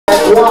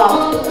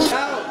Wow.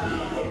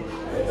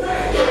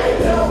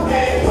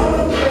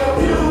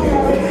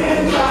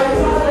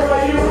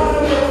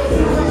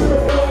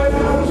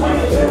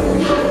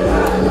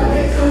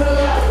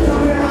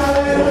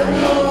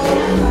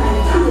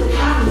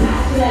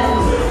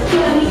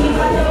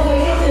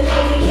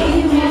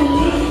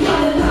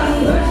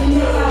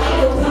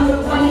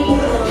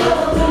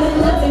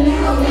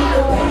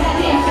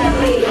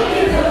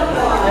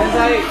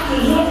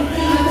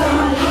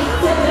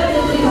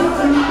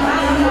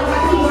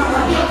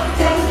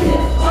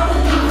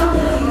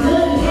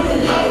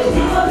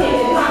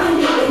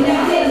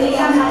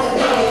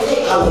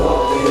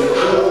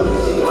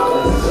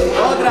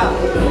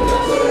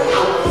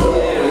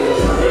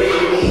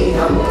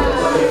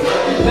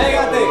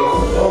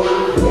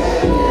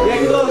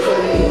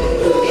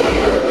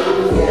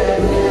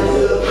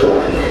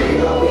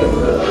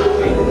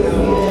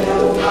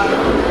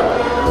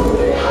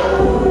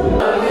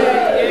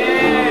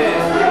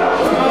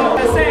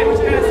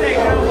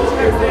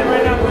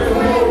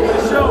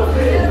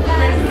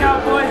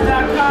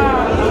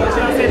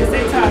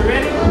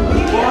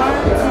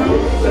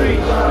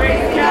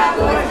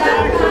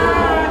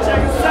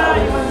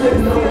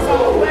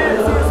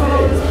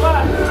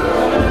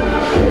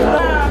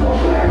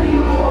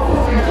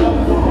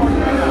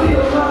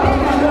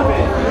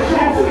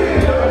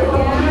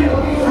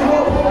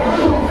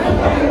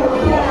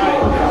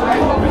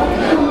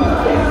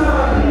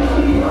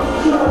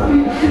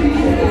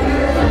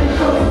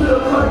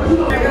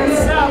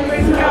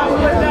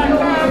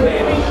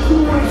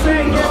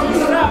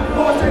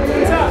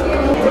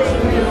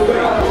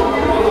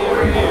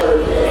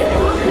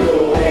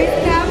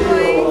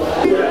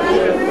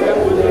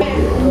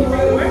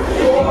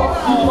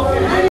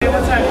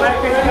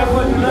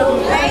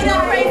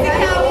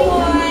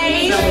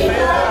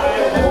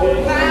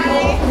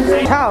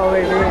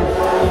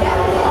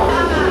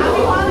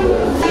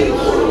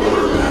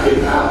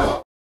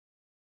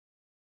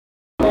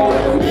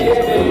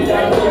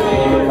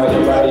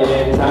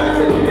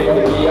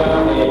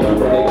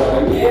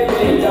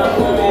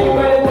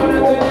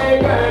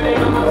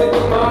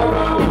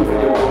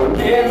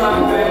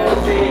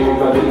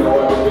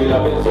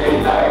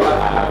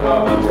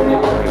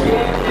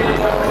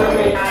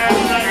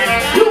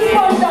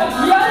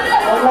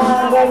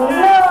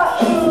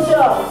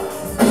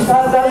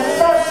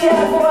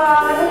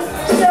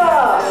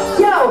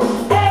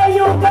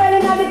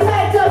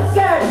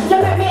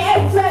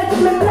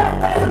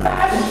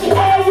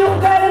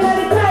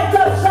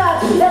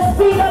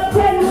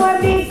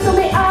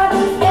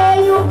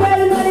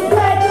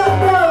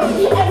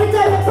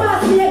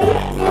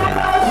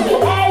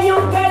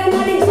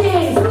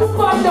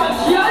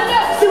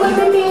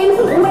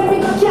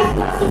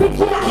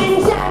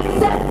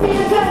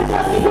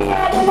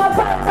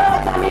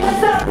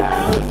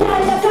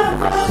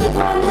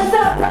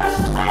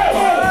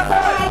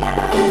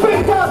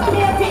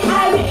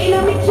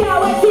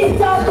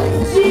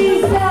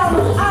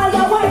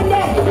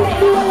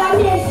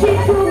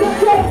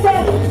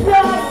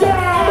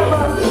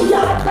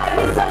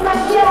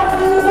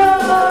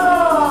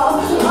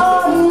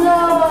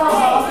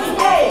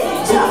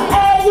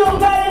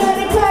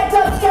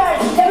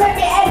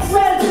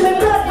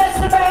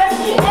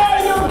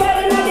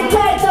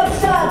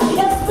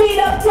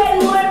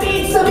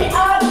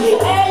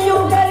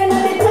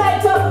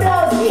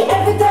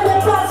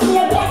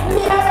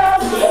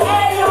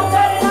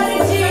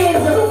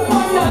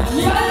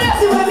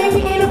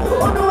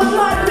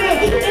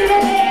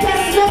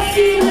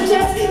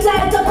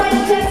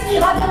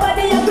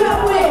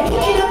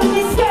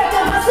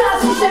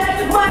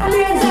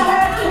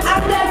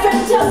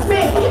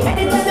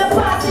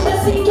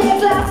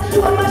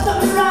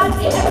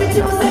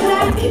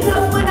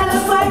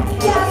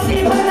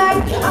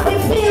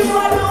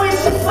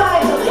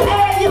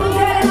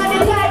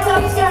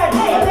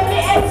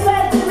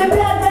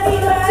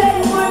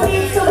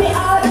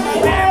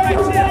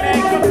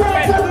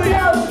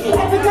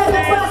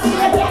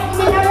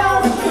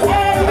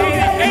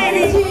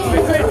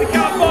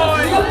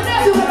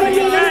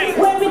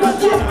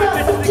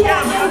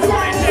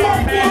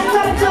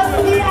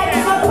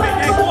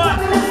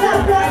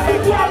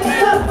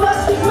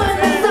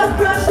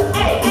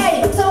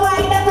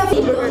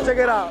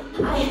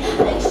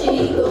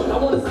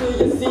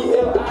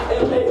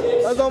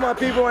 That's all my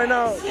people right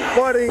now,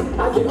 partying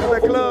at the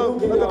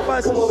club, at the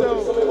fashion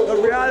show, the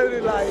reality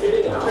life.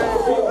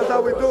 That's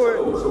how we do it,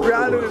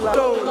 reality life.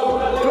 So,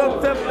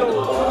 Club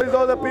Templo, there's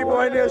all the people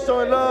right here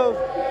showing love,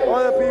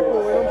 all the people,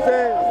 you know what I'm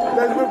saying?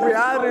 That's with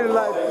reality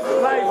life,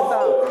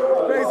 lifestyle.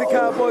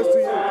 Crazycowboyz to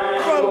you.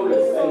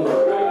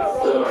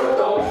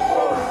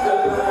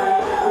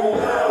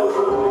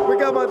 We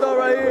got my dog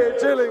right here,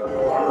 chilling.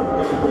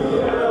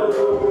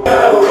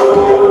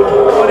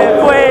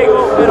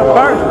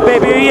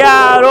 Baby, we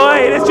out, oi.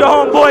 It's your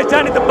homeboy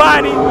Johnny the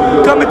Bonnie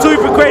coming to you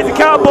from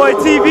Crazycowboyz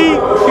TV.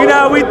 You know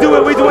how we do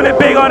it. We doing it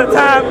big all the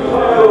time. We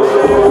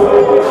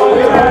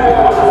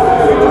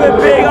do it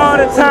big all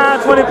the time,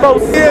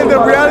 24/7. Yeah, the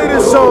reality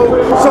show.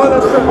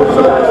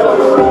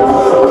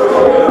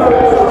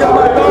 Got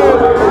my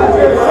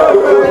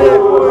dog.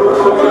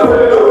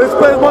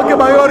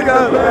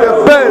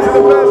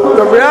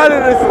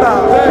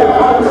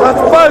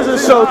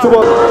 show to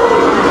us.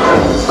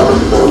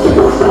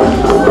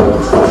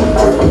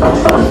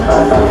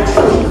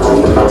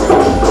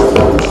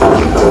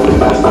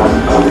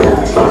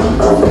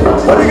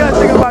 What do you guys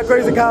think about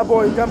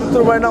Crazycowboyz coming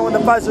through right now on the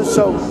fashion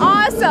show?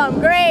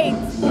 Awesome, great.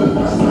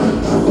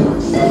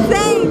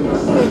 Same.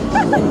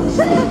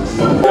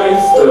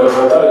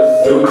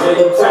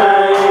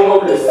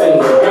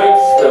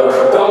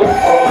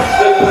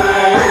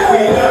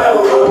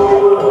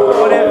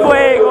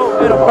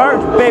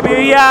 Baby,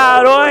 we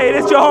out, oi.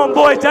 This your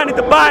homeboy Johnny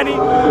the Bonnie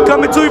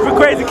coming to you from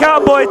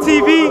Crazycowboyz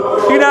TV.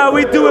 You know how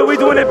we do it. We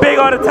doing it big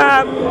all the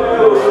time. We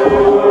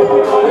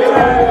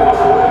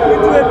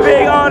do it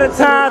big all the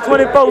time,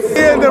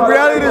 24/7. In the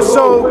reality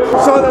show,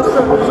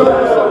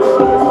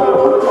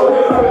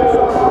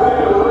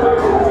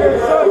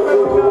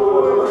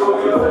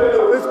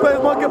 this place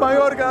Monkey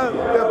Mayorga,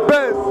 the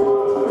best,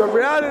 the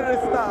reality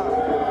style.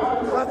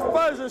 That's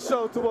fashion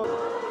show to us.